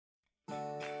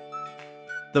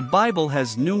The Bible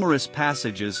has numerous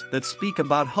passages that speak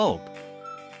about hope.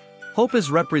 Hope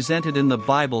is represented in the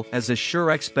Bible as a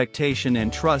sure expectation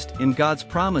and trust in God's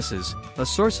promises, a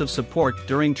source of support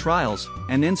during trials,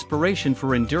 and inspiration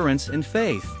for endurance and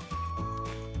faith.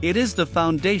 It is the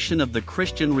foundation of the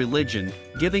Christian religion,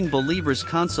 giving believers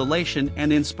consolation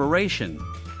and inspiration.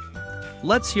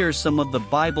 Let's hear some of the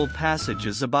Bible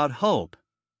passages about hope.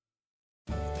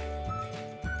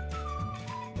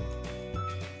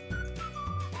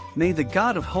 May the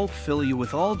God of hope fill you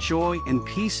with all joy and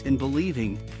peace in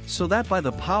believing, so that by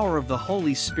the power of the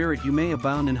Holy Spirit you may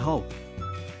abound in hope.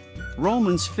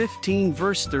 Romans 15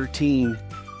 verse 13.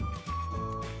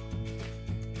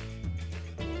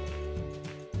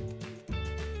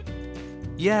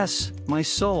 Yes, my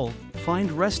soul, find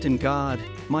rest in God,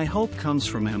 my hope comes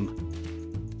from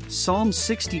Him. Psalm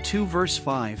 62 verse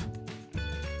 5.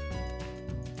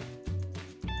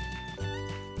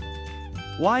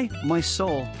 Why, my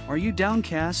soul, are you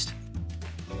downcast?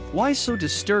 Why so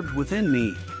disturbed within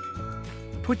me?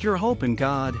 Put your hope in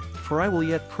God, for I will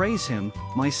yet praise Him,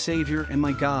 my Savior and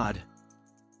my God.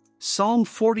 Psalm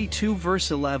 42 verse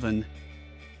 11.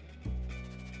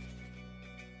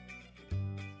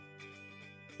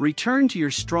 Return to your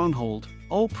stronghold,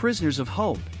 O prisoners of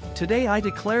hope. Today I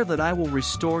declare that I will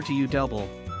restore to you double.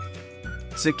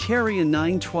 Zechariah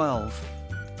 9:12.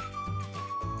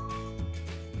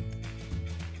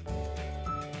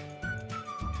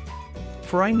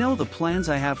 For I know the plans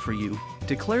I have for you,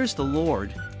 declares the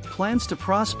Lord, plans to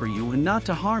prosper you and not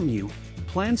to harm you,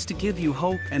 plans to give you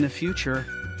hope and a future.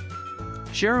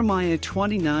 Jeremiah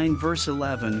 29 verse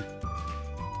 11.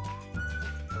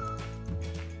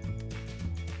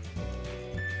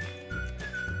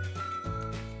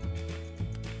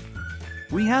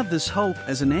 We have this hope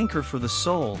as an anchor for the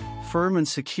soul, firm and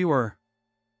secure.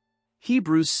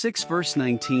 Hebrews 6 verse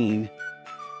 19.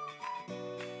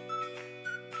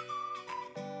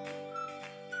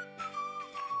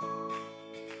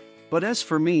 But as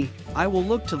for me, I will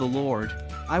look to the Lord,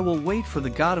 I will wait for the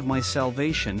God of my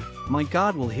salvation, my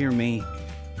God will hear me.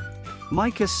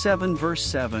 Micah 7 verse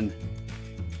 7.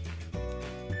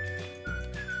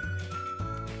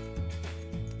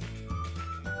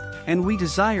 And we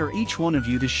desire each one of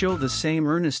you to show the same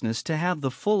earnestness to have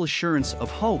the full assurance of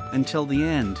hope until the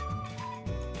end.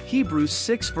 Hebrews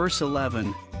 6 verse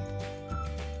 11.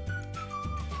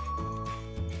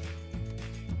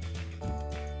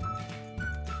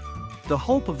 The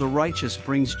hope of the righteous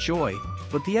brings joy,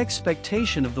 but the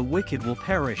expectation of the wicked will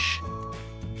perish.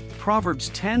 Proverbs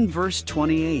 10 verse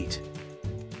 28.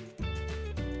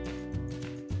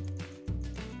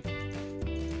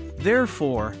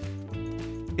 Therefore,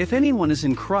 if anyone is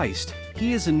in Christ,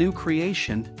 he is a new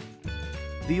creation.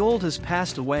 The old has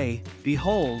passed away,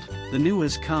 behold, the new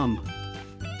has come.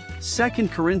 2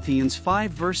 Corinthians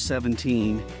 5 verse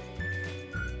 17.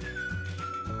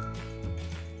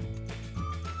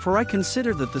 For I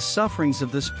consider that the sufferings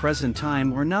of this present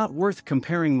time are not worth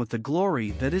comparing with the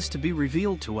glory that is to be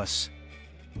revealed to us.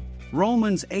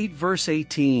 Romans 8 verse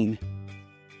 18.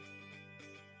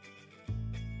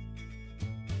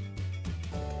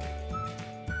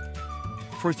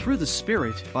 For through the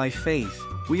Spirit, by faith,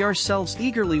 we ourselves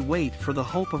eagerly wait for the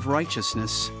hope of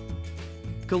righteousness.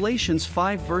 Galatians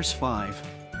 5 verse 5.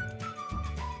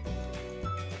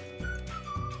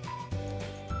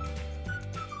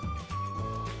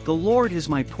 The Lord is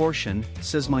my portion,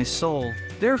 says my soul,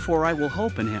 therefore I will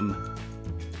hope in Him.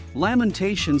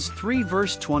 Lamentations 3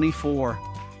 verse 24.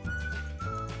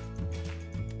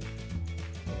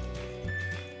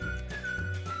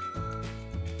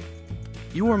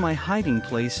 You are my hiding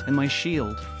place and my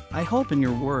shield, I hope in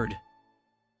your word.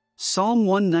 Psalm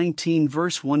 119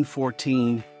 verse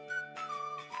 114.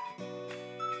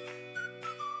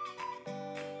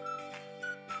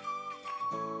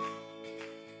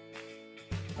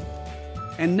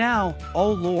 And now,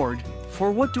 O Lord,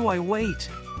 for what do I wait?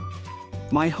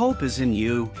 My hope is in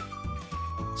you.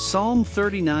 Psalm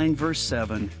 39 verse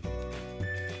 7.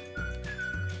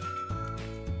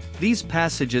 These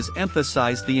passages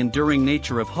emphasize the enduring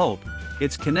nature of hope,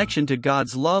 its connection to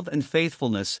God's love and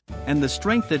faithfulness, and the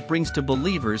strength it brings to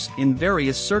believers in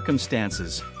various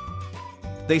circumstances.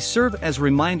 They serve as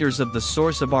reminders of the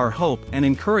source of our hope and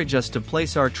encourage us to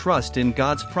place our trust in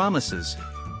God's promises.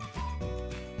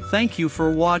 Thank you for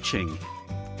watching.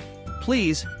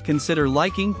 Please consider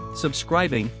liking,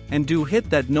 subscribing, and do hit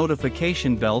that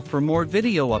notification bell for more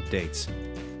video updates.